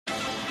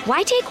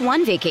Why take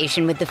one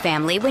vacation with the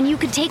family when you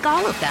could take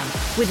all of them?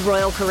 With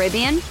Royal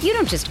Caribbean, you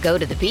don't just go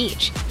to the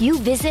beach. You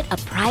visit a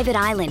private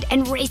island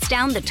and race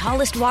down the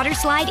tallest water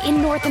slide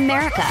in North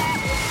America.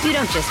 You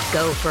don't just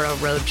go for a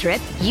road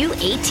trip. You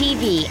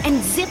ATV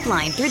and zip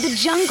line through the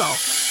jungle.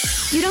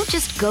 You don't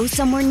just go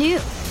somewhere new.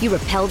 You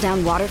rappel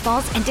down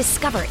waterfalls and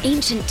discover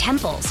ancient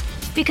temples.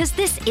 Because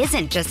this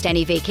isn't just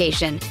any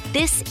vacation.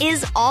 This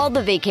is all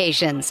the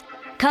vacations.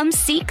 Come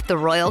seek the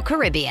Royal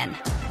Caribbean.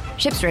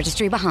 Ships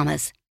Registry,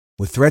 Bahamas.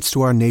 With threats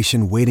to our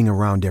nation waiting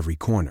around every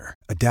corner,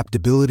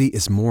 adaptability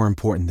is more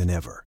important than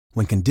ever.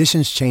 When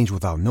conditions change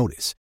without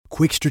notice,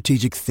 quick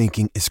strategic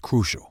thinking is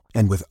crucial.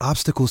 And with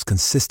obstacles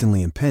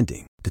consistently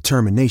impending,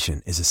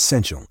 determination is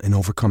essential in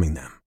overcoming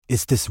them.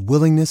 It's this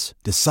willingness,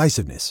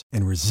 decisiveness,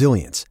 and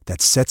resilience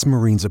that sets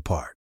Marines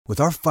apart. With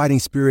our fighting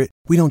spirit,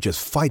 we don't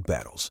just fight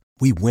battles,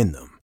 we win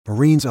them.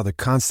 Marines are the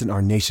constant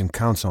our nation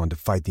counts on to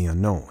fight the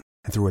unknown.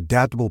 And through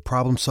adaptable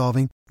problem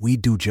solving, we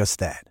do just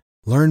that.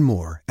 Learn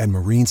more at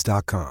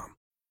marines.com.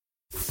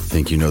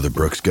 Think you know the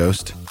Brooks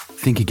Ghost?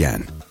 Think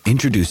again.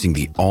 Introducing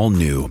the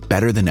all-new,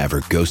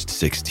 better-than-ever Ghost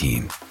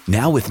 16.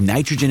 Now with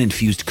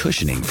nitrogen-infused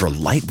cushioning for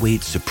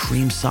lightweight,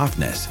 supreme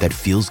softness that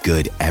feels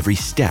good every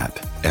step,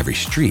 every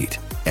street,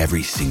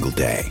 every single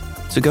day.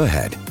 So go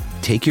ahead,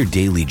 take your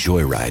daily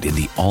joyride in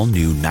the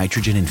all-new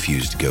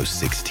nitrogen-infused Ghost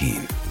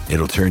 16.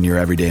 It'll turn your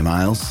everyday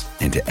miles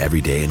into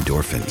everyday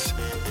endorphins.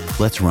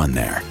 Let's run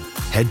there.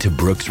 Head to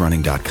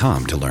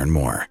brooksrunning.com to learn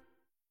more.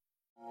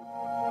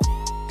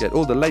 Get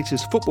all the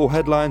latest football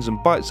headlines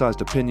and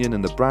bite-sized opinion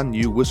in the brand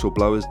new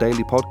Whistleblowers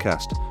Daily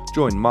podcast.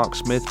 Join Mark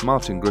Smith,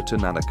 Martin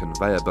Gritton and a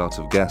conveyor belt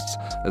of guests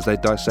as they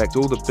dissect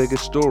all the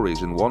biggest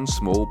stories in one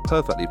small,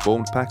 perfectly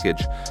formed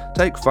package.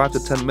 Take 5 to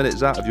 10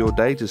 minutes out of your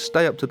day to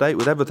stay up to date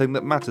with everything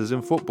that matters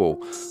in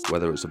football.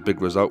 Whether it's a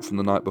big result from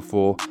the night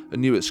before, a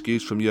new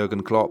excuse from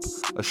Jurgen Klopp,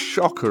 a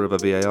shocker of a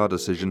VAR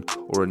decision,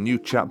 or a new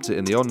chapter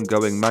in the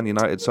ongoing Man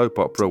United soap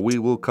opera, we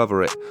will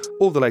cover it.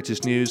 All the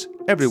latest news,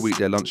 every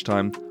weekday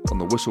lunchtime on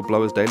the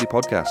Whistleblowers Daily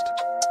podcast.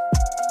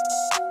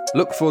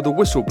 Look for The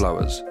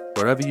Whistleblowers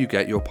wherever you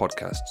get your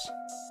podcasts.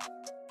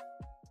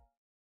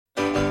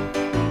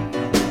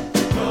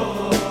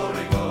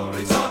 Glory,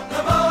 glory,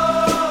 Tottenham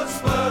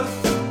Hotspur.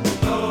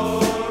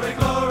 Glory,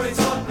 glory,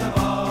 Tottenham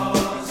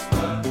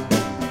Hotspur.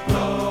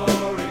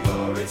 Glory,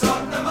 glory,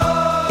 Tottenham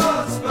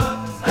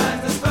Hotspur.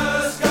 And the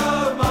Spurs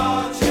go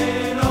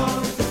marching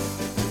on.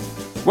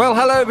 Well,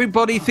 hello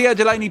everybody. Theo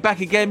Delaney back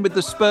again with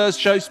the Spurs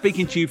Show,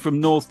 speaking to you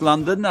from North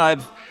London.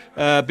 I've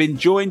been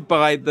joined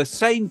by the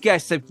same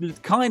guests.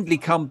 They've kindly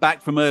come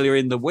back from earlier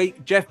in the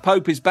week. Jeff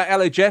Pope is back.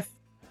 Hello, Jeff.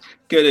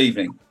 Good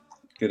evening.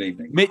 Good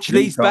evening. Mitch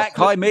Lee's back.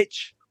 Hi,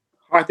 Mitch.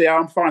 Hi, Theo.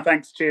 I'm fine,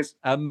 thanks. Cheers.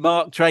 And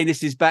Mark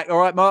Trainis is back. All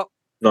right, Mark?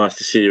 Nice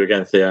to see you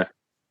again, Theo.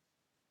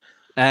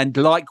 And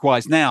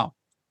likewise. Now,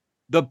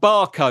 the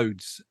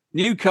barcodes.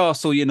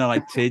 Newcastle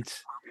United.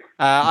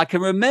 I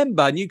can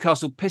remember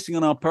Newcastle pissing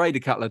on our parade a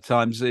couple of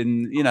times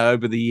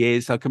over the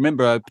years. I can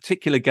remember a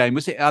particular game.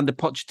 Was it under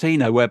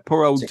Pochettino where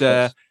poor old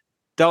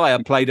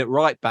Dyer played at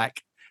right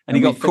back and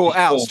he got caught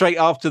out straight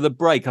after the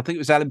break? I think it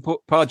was Alan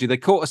Pardew. They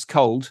caught us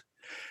cold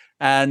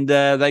and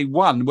they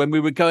won when we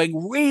were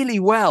going really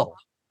well.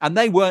 And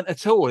they weren't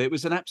at all. It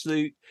was an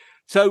absolute...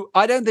 So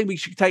I don't think we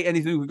should take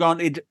anything for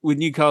granted with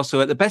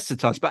Newcastle at the best of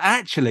times. But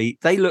actually,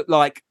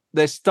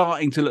 they're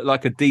starting to look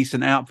like a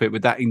decent outfit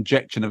with that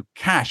injection of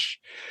cash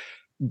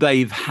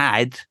they've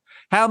had.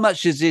 How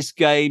much does this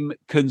game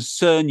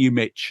concern you,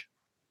 Mitch?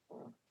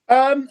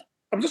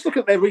 I'm just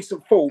looking at their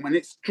recent form, and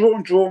it's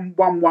drawn,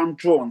 1-1,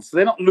 drawn. So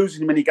they're not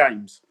losing many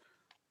games.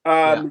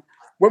 When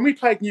we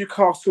played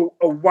Newcastle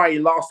away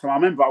last time, I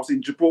remember I was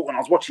in Gibraltar and I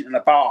was watching it in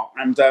a bar,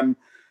 and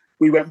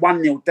we went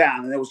 1-0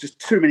 down, and there was just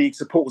too many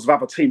supporters of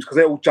other teams because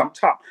they all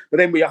jumped up. But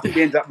then I think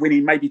we ended up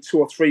winning maybe 2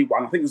 or 3-1. I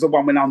think it was the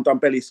one when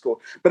Undone scored.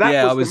 But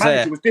the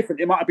manager was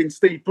different. It might have been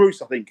Steve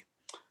Bruce, I think.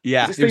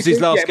 Yeah, it was his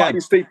last game. It might have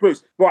been Steve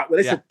Bruce. Right, well,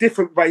 it's a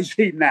different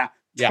regime now.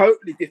 Yeah.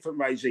 Totally different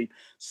regime.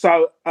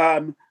 So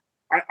I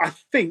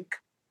think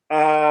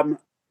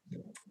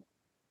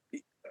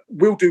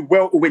we'll do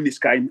well to win this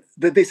game.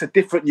 This is a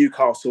different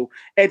Newcastle.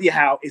 Eddie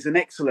Howe is an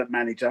excellent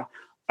manager.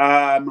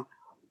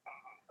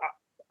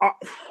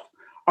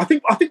 I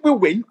think we'll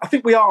win. I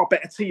think we are a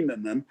better team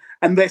than them,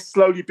 and they're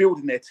slowly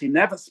building their team.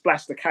 They haven't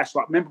splashed the cash.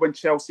 Like, remember when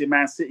Chelsea and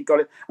Man City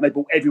got it and they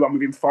bought everyone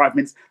within 5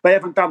 minutes? They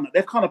haven't done that.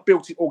 They've kind of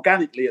built it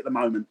organically at the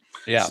moment.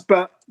 Yeah.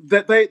 But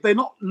they're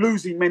not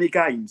losing many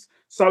games.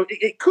 So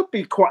it could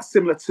be quite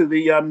similar to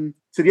the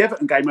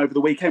Everton game over the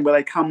weekend, where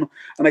they come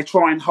and they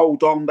try and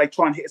hold on, they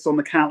try and hit us on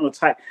the counter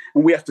attack,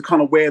 and we have to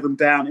kind of wear them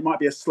down. It might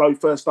be a slow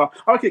first half.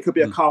 I reckon it could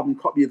be a carbon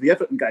copy of the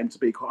Everton game, to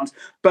be quite honest.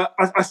 But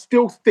I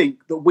still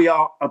think that we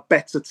are a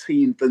better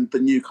team than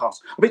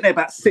Newcastle. I think they're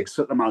about 6th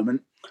at the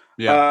moment.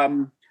 Yeah.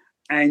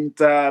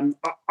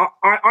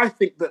 I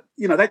think that,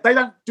 they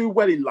don't do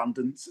well in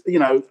London.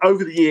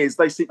 Over the years,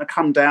 they seem to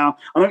come down.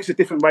 I know it's a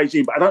different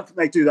regime, but I don't think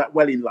they do that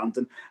well in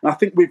London. And I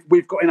think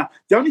we've got enough.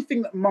 The only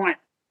thing that might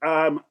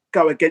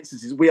go against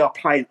us is we are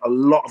playing a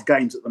lot of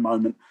games at the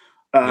moment.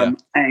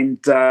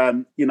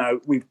 You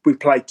know, we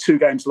played 2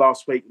 games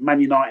last week,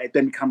 Man United,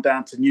 then we come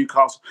down to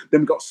Newcastle,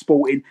 then we got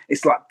Sporting.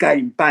 It's like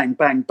game, bang,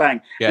 bang,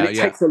 bang. And it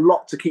takes a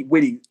lot to keep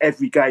winning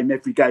every game,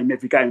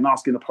 and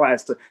asking the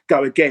players to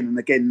go again and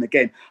again and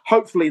again.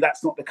 Hopefully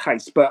that's not the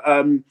case, but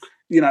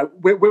you know,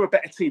 we're a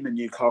better team than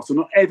Newcastle.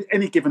 Not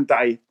any given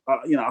day,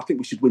 you know, I think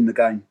we should win the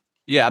game.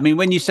 Yeah, I mean,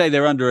 when you say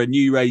they're under a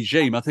new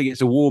regime, I think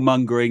it's a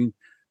warmongering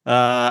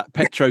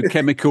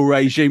petrochemical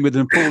regime with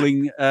an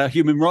appalling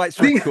human rights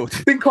record.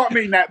 Didn't quite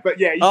mean that, but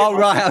yeah. Oh,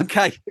 right,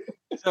 okay.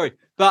 Sorry.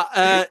 But,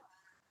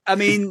 I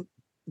mean,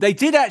 they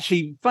did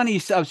actually,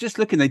 funny, I was just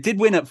looking, they did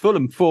win at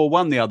Fulham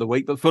 4-1 the other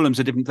week, but Fulham's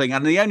a different thing.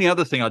 And the only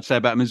other thing I'd say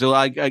about them is,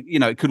 you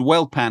know, it could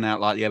well pan out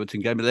like the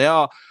Everton game, but they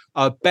are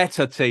a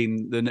better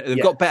team than,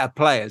 they've got better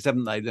players,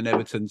 haven't they, than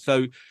Everton.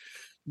 So,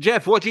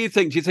 Jeff, what do you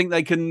think? Do you think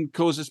they can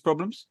cause us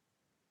problems?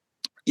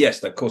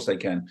 Yes, of course they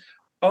can.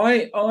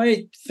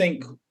 I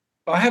think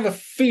I have a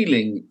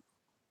feeling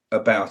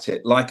about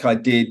it, like I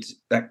did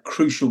that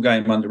crucial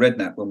game under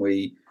Redknapp when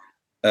we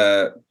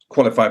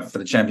qualified for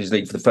the Champions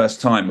League for the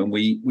first time, and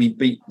we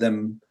beat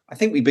them. I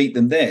think we beat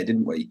them there,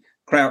 didn't we?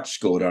 Crouch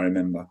scored, I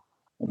remember.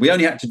 We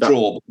only had to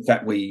draw, but in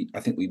fact, I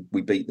think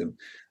we beat them.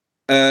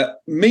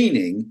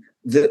 Meaning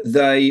that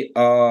they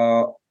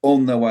are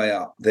on their way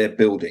up. They're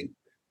building.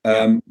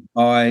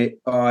 I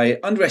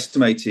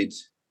underestimated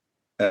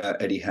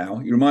Eddie Howe.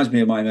 He reminds me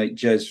of my mate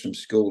Jez from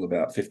school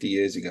about 50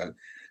 years ago.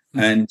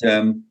 And,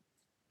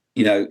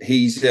 you know,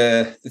 he's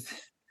the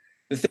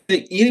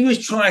thing, he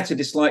was trying to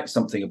dislike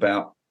something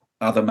about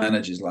other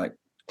managers like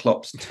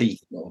Klopp's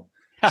teeth or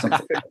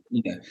something,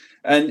 you know.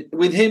 And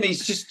with him,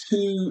 he's just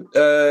too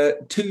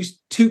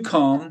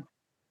calm,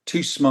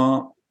 too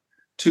smart,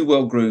 too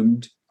well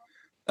groomed.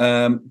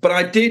 But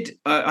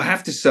I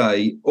have to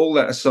say, all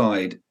that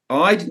aside,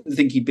 I didn't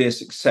think he'd be a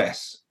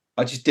success.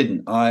 I just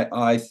didn't.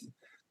 I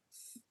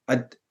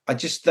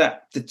just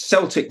that the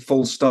Celtic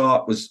full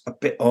start was a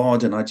bit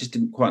odd, and I just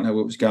didn't quite know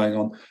what was going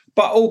on.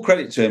 But all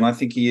credit to him, I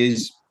think he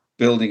is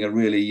building a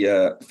really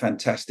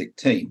fantastic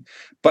team.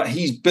 But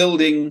he's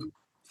building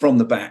from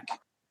the back,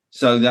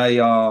 so they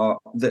are.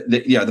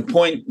 The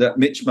point that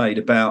Mitch made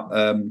about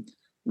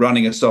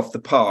running us off the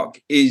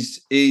park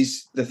is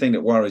the thing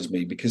that worries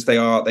me, because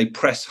they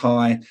press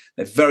high,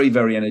 they're very,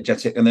 very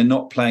energetic, and they're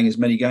not playing as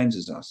many games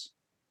as us.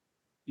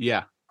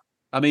 Yeah.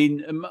 I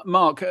mean,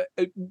 Mark,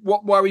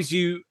 what worries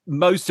you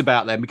most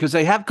about them? Because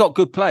they have got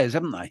good players,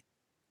 haven't they?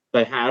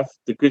 They have.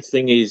 The good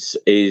thing is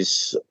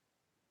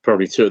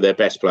probably 2 of their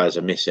best players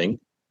are missing.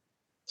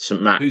 St.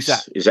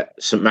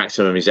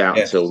 Maximum is out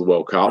until the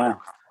World Cup.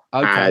 Wow.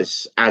 Okay.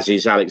 As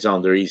is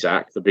Alexander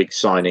Isak, the big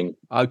signing.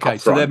 Okay,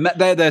 so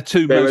they're their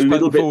 2 most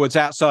potent forwards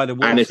outside of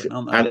Wilson,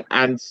 aren't they?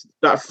 And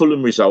that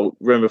Fulham result,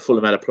 remember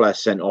Fulham had a player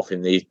sent off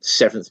in the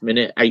 7th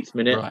minute, 8th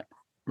minute.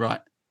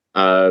 Right.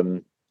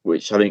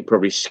 Which I think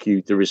probably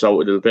skewed the result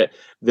a little bit.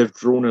 They've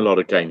drawn a lot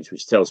of games,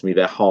 which tells me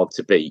they're hard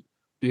to beat.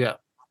 Yeah.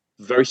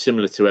 Very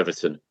similar to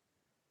Everton.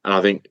 And I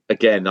think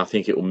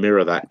it will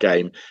mirror that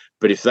game.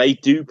 But if they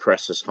do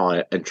press us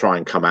high and try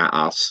and come at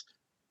us,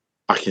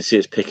 I can see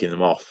us picking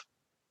them off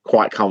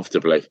quite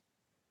comfortably.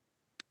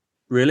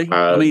 Really?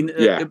 I mean,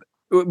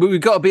 we've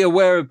got to be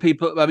aware of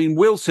people. I mean,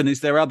 Wilson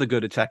is their other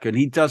good attacker,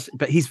 and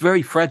but he's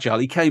very fragile.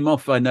 He came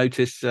off, I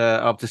noticed,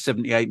 after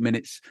 78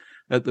 minutes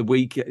at the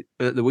weekend.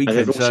 And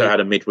they've also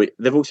had a midweek.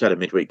 They've also had a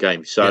midweek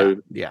game. So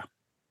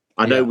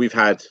I know we've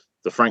had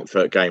the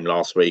Frankfurt game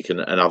last week and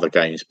other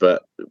games,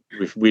 but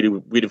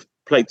we'd have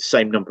played the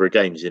same number of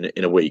games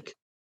in a week.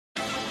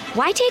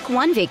 Why take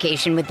one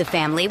vacation with the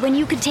family when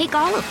you could take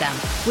all of them?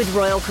 With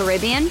Royal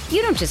Caribbean,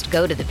 you don't just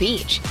go to the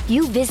beach.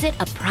 You visit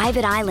a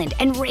private island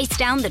and race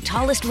down the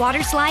tallest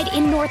water slide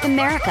in North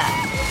America.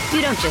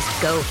 You don't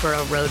just go for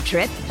a road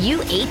trip. You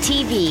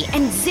ATV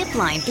and zip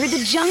line through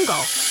the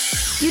jungle.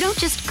 You don't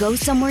just go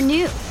somewhere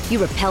new.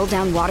 You rappel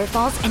down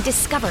waterfalls and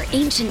discover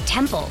ancient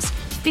temples.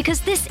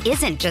 Because this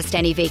isn't just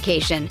any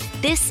vacation.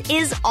 This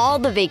is all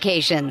the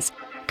vacations.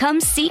 Come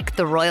seek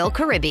the Royal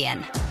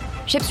Caribbean.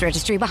 Ships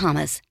Registry,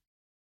 Bahamas.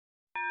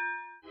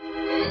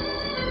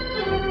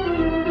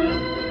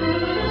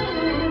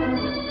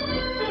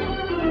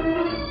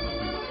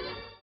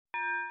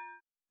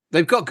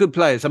 They've got good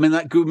players. I mean,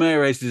 that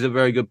Guimaraes is a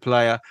very good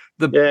player.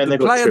 And they've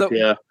got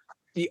Trippier.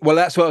 Well,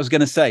 that's what I was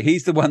going to say.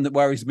 He's the one that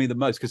worries me the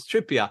most, because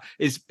Trippier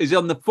is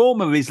on the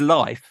form of his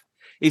life.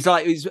 He's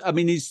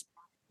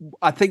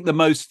I think the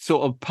most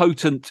sort of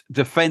potent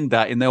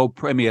defender in the old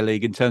Premier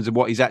League in terms of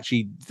what he's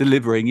actually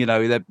delivering. You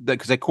know,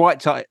 because they're quite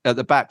tight at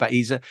the back, but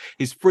his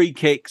free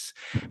kicks,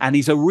 and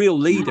he's a real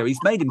leader.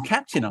 He's made him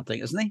captain, I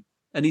think, hasn't he?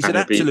 And he's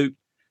absolute.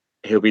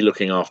 He'll be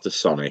looking after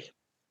Sonny.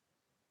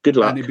 Good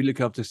luck. And he'll be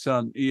looking after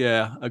Son.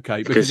 Yeah,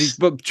 okay. But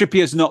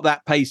Trippier's not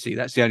that pacey.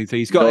 That's the only thing.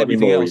 He's got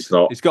everything else.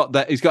 He's got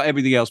that. He's got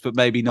everything else, but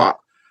maybe not.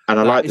 And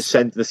I like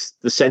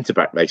the centre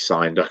back they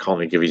signed. I can't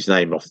even give his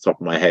name off the top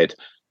of my head.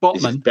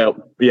 Botman.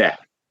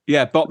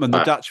 Yeah, Botman,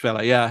 the Dutch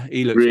fella. Yeah,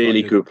 he looks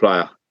really good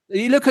player.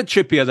 You look at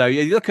Trippier though.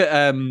 You look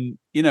at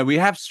we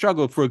have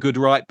struggled for a good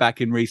right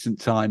back in recent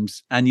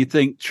times, and you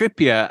think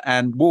Trippier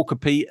and Walker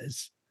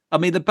Peters I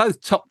mean, they're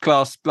both top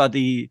class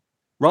bloody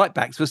right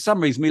backs. For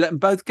some reason, we let them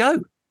both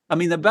go. I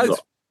mean, they're both.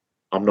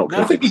 I'm not.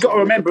 I think you got to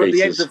remember at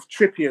the end of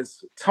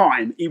Trippier's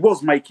time, he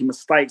was making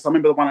mistakes. I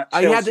remember the one at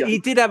Chelsea. He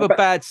did have a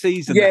bad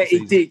season. Yeah,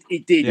 he did. He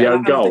did. Yeah,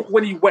 and I think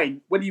when he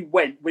went, we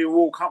were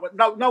all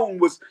no one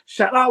was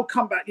shouting, "Oh,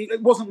 come back!"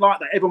 It wasn't like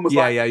that. Everyone was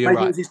like, "Maybe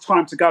it was his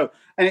time to go."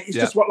 And it's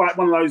just like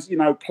one of those,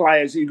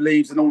 players who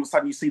leaves, and all of a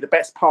sudden you see the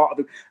best part of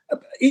him.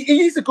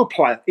 He is a good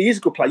player. He is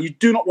a good player. You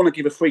do not want to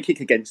give a free kick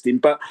against him.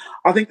 But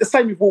I think the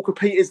same with Walker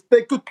Peters.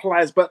 They're good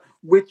players, but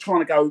we're trying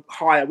to go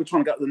higher. We're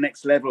trying to go to the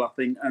next level, I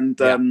think. And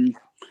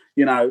they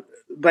and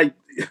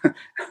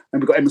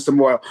we've got Emerson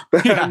Royal.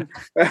 But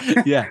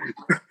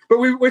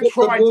we're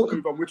trying to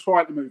move on. We're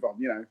trying to move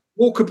on.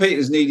 Walker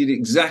Peters needed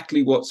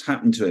exactly what's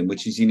happened to him,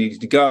 which is he needed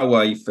to go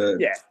away for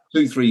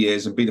 2-3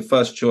 years and be the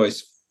first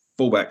choice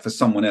fullback for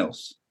someone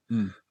else.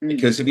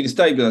 Because if he'd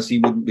stayed with us, he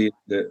wouldn't be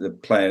the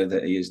player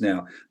that he is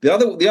now.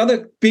 The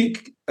other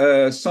big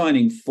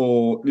signing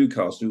for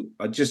Newcastle,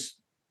 I just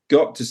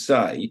got to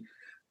say,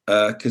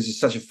 because it's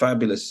such a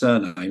fabulous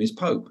surname, is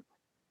Pope.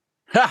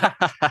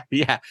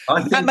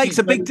 That makes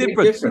a big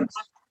difference.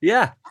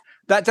 Yeah,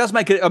 that does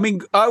make it. I mean,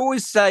 I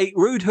always say,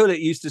 Ruud Gullit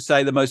used to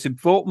say the most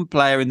important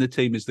player in the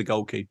team is the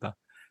goalkeeper,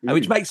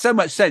 which makes so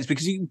much sense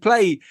because you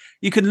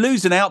can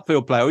lose an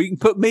outfield player, or you can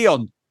put me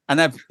on and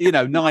have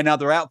 9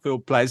 other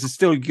outfield players and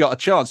still got a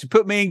chance. You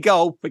put me in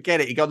goal,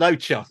 forget it, you got no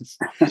chance.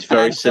 It's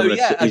very similar.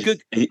 I was going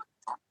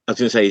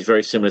to say he's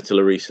very similar to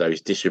Lloris, though.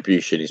 His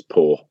distribution is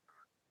poor.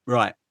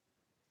 Right.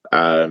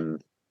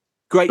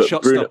 Great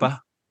shot stopper.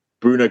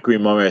 Bruno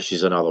Guimaraes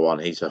is another one.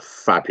 He's a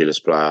fabulous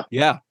player.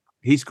 Yeah,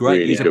 he's great.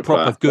 Really he's a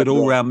proper good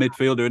all-round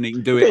midfielder, and he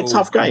can do it all.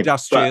 Tough game,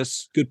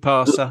 industrious, good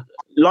passer.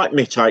 Like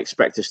Mitch, I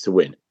expect us to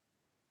win.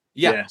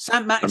 Yeah.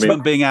 Sam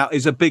Maximin being out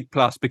is a big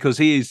plus because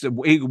he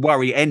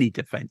worry any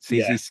defence.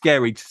 He's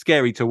scary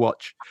to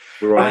watch.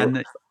 We're on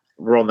that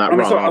run. I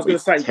was going to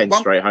say 10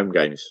 straight home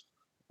games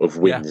of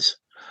wins.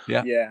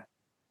 Yeah.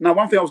 Now,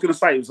 one thing I was going to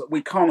say was that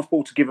we can't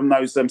afford to give them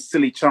those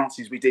silly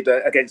chances we did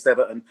against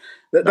Everton.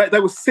 They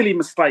were silly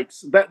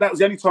mistakes. That was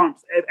the only time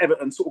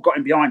Everton sort of got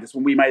in behind us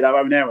when we made our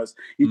own errors.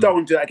 You don't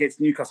want to do that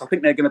against Newcastle. I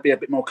think they're going to be a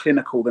bit more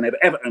clinical than ever.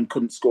 Everton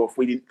couldn't score if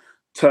we didn't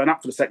turn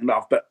up for the second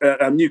half, but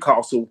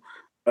Newcastle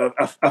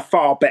are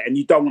far better, and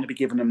you don't want to be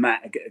giving them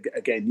that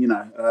again.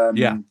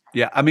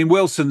 I mean,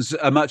 Wilson's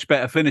a much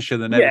better finisher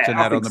than Everton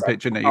had on the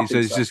pitch, isn't he?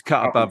 He's just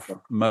cut above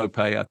Mope,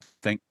 I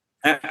think.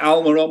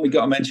 Almiron, we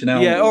got to mention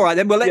Almiron. Yeah, all right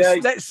then. Well, let's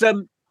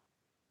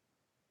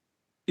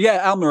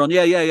Almiron.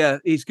 Yeah.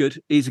 He's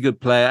good. He's a good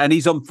player, and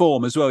he's on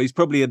form as well. He's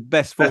probably the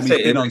best form he's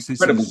been on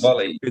since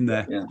he's been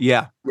there.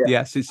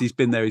 Yeah, since he's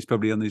been there, he's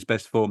probably on his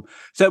best form.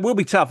 So it will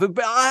be tough,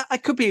 but I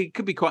could be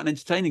quite an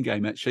entertaining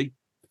game actually.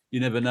 You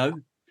never know.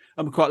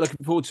 I'm quite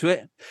looking forward to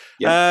it.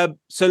 Yeah.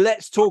 So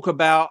let's do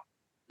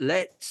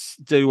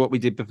what we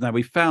did before. Now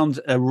we found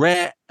a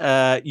rare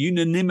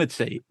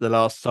unanimity the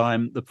last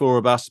time the four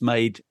of us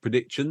made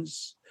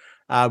predictions.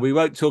 We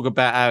won't talk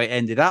about how it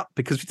ended up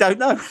because we don't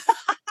know.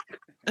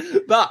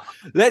 But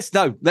let's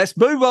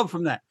move on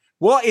from that.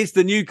 What is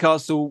the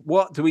Newcastle?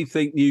 What do we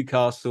think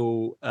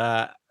Newcastle?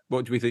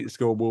 What do we think the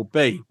score will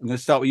be? I'm going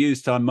to start with you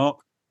this time, Mark.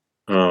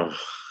 Oh,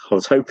 I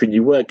was hoping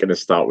you weren't going to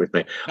start with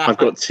me. I've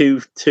got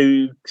two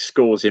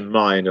scores in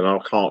mind, and I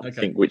can't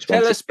think which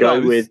one to go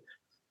with.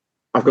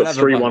 I've got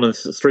 3-1 and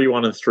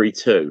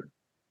 3-2.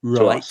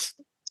 Right.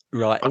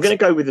 I'm going to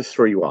go with the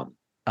 3-1.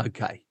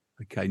 Okay.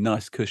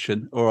 Nice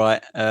cushion. All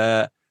right,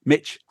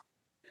 Mitch.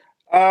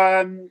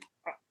 I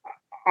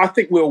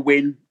think we'll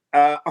win.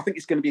 I think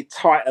it's going to be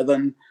tighter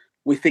than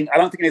we think. I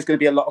don't think there's going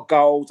to be a lot of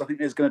goals. I think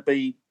there's going to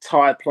be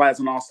tired players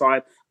on our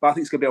side, but I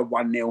think it's going to be a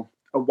 1-0,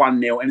 and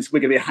we're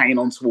going to be hanging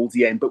on towards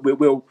the end. But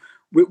we'll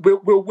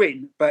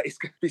win. But it's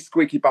going to be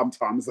squeaky bum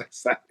time, as they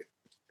say.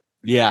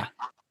 Yeah.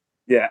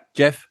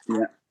 Jeff.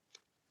 Yeah.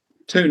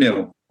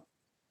 2-0.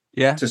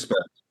 Yeah. To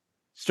Spurs.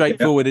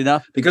 Straightforward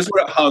enough. Because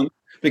we're at home.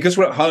 We've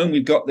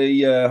got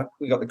the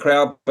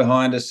crowd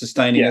behind us,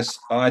 sustaining us.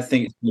 I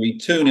think it's going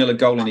to be 2-0, a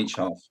goal in each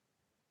half.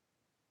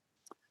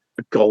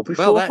 A goal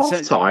before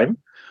half time.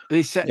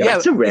 That's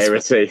a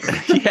rarity.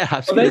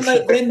 Yeah.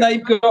 Well, then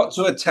they've got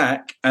to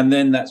attack, and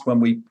then that's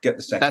when we get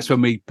the second. That's when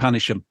we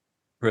punish them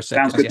for a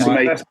second. Sounds good to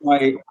me.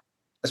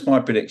 That's my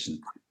prediction.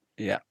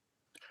 Yeah.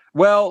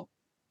 Well,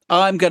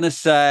 I'm going to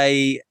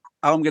say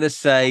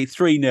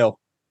 3-0,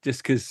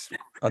 just because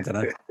I don't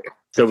know.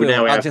 So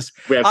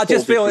I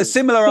just feel a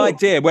similar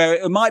idea where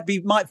it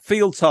might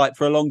feel tight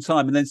for a long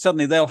time, and then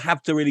suddenly they'll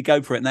have to really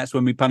go for it, and that's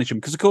when we punish them.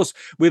 Because of course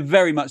we're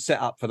very much set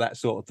up for that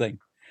sort of thing,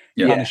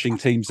 punishing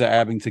teams that are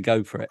having to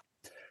go for it.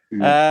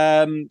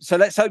 So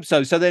let's hope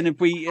so. So then if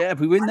we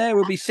win there,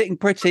 we'll be sitting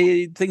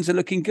pretty. Things are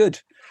looking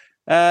good.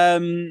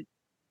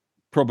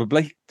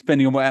 Probably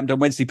depending on what happened on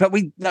Wednesday, but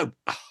Well,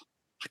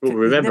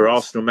 remember,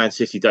 Arsenal, Man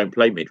City don't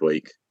play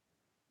midweek.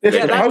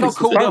 Yeah, that got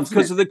called off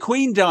because of the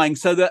Queen dying.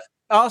 So that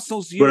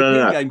Arsenal's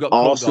European game got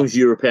called off. Arsenal's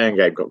European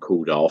game got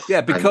called off.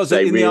 Yeah, because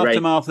in the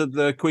aftermath of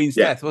the Queen's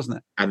death, wasn't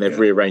it? And they've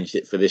rearranged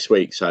it for this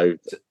week. So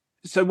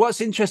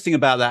what's interesting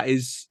about that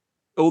is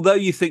although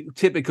you think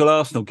typical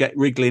Arsenal get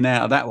wriggling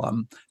out of that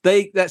one,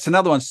 that's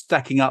another one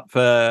stacking up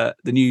for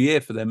the new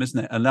year for them,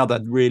 isn't it? Another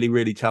really,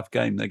 really tough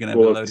game. They're going to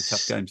have a load of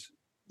tough games.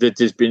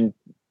 There's been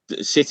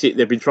City.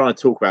 They've been trying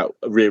to talk about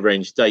a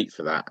rearranged date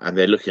for that, and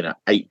they're looking at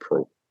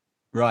April.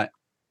 Right.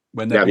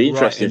 Now the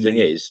interesting thing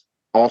is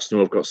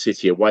Arsenal have got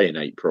City away in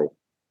April,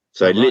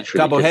 so they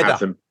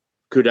literally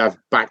could have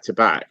back to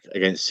back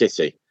against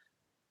City.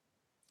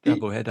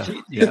 Double header.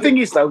 The thing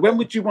is, though, when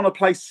would you want to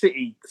play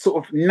City?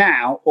 Sort of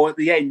now or at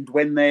the end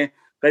when they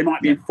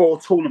might be in 4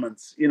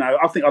 tournaments? You know,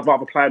 I think I'd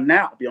rather play them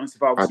now. To be honest,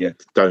 if I was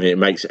don't think it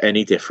makes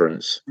any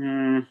difference.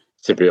 To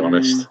be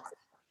honest,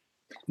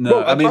 no.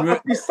 Well, I mean,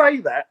 you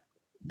say that,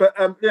 but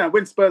you know,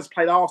 when Spurs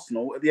played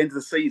Arsenal at the end of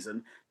the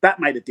season, that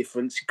made a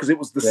difference because it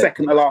was the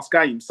second to last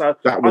game. So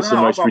I'd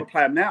rather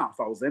play them now if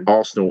I was them.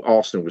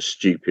 Arsenal was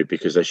stupid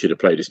because they should have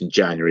played us in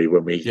January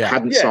when we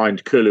hadn't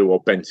signed Kulu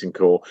or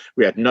Bentancur.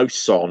 We had no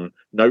Son,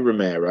 no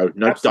Romero,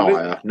 no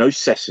Dyer, no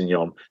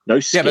Sessegnon, no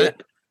Skip. Yeah,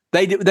 but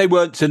they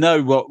weren't to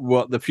know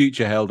what the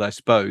future held, I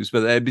suppose.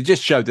 But it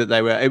just showed that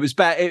they were. It was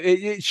bad.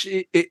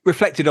 It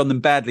reflected on them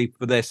badly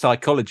for their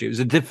psychology. It was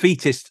a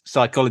defeatist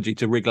psychology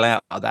to wriggle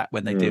out of that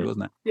when they did,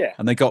 wasn't it? Yeah,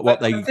 and they got what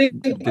they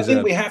deserved. I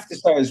think we have to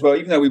say as well,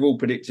 even though we've all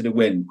predicted a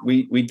win,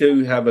 we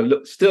do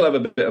still have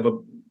a bit of a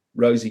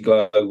rosy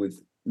glow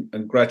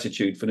and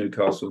gratitude for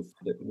Newcastle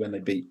when they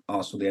beat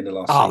Arsenal at the end of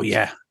last season. Oh,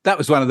 yeah. That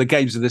was one of the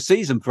games of the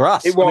season for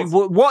us. It was. I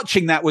mean,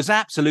 watching that was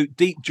absolute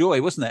deep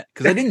joy, wasn't it?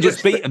 Because they didn't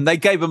just beat them, they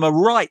gave them a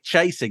right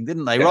chasing,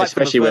 didn't they? Right,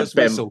 especially from the first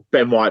when whistle.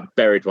 Ben White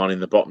buried one in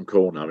the bottom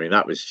corner. I mean,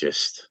 that was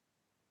just...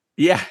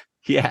 Yeah.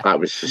 That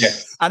was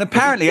just... And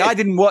apparently I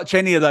didn't watch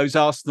any of those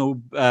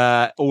Arsenal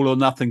all or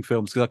nothing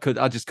films because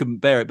I just couldn't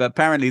bear it. But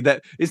apparently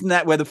isn't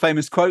that where the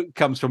famous quote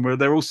comes from, where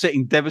they're all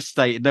sitting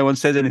devastated, no one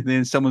says anything,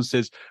 and someone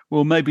says,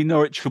 well, maybe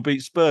Norwich will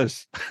beat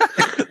Spurs.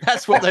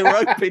 That's what they were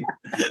hoping.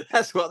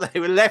 That's what they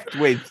were left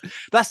with.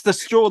 That's the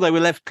straw they were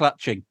left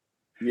clutching.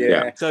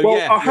 Yeah. So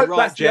I hope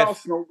that's the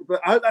Arsenal.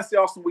 But I hope that's the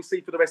Arsenal we see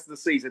for the rest of the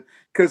season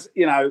because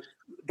you know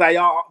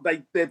they've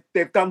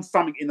done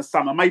something in the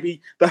summer.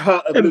 Maybe the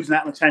hurt of losing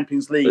out in the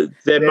Champions League.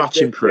 They're much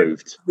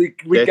improved. We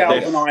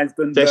galvanised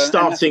and they're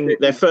starting.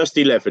 Their first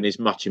 11 is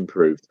much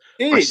improved.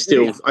 I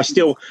still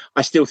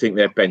think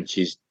their bench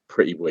is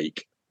pretty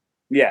weak.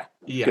 Yeah.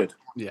 Good.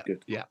 Yeah.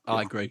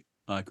 I agree.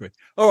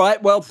 All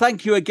right. Well,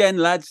 thank you again,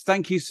 lads.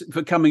 Thank you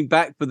for coming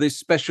back for this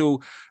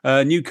special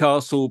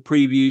Newcastle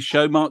preview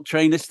show. Mark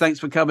Trainers, thanks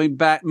for coming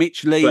back.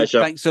 Mitch Lee, Pleasure.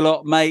 Thanks a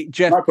lot, mate.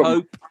 Jeff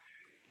Pope,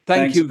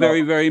 thanks you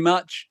very, very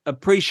much.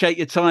 Appreciate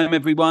your time,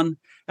 everyone.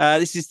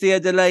 This is Theo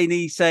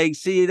Delaney saying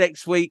see you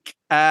next week.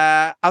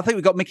 I think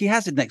we've got Mickey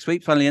Hazard next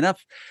week, funnily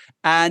enough.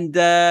 And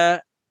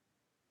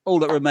all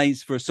that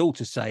remains for us all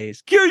to say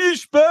is, Q you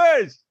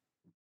Spurs!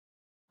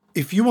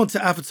 If you want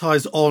to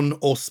advertise on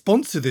or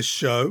sponsor this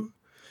show,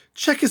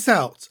 check us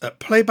out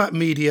at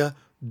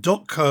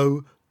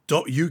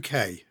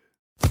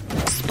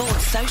playbackmedia.co.uk.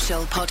 Sports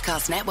Social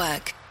Podcast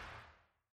Network.